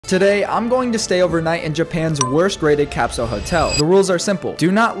Today, I'm going to stay overnight in Japan's worst rated capsule hotel. The rules are simple. Do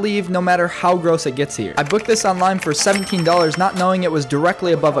not leave no matter how gross it gets here. I booked this online for $17, not knowing it was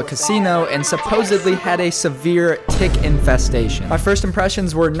directly above a casino and supposedly had a severe tick infestation. My first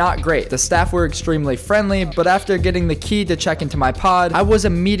impressions were not great. The staff were extremely friendly, but after getting the key to check into my pod, I was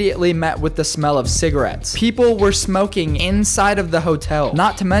immediately met with the smell of cigarettes. People were smoking inside of the hotel.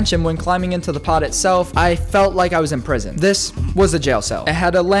 Not to mention, when climbing into the pod itself, I felt like I was in prison. This was a jail cell. It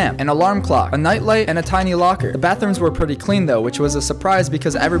had a lamp, an alarm clock, a nightlight, and a tiny locker. The bathrooms were pretty clean though, which was a surprise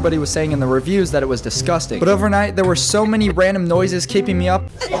because everybody was saying in the reviews that it was disgusting. But overnight, there were so many random noises keeping me up.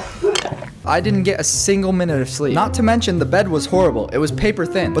 I didn't get a single minute of sleep. Not to mention, the bed was horrible. It was paper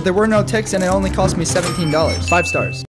thin, but there were no ticks and it only cost me $17. 5 stars.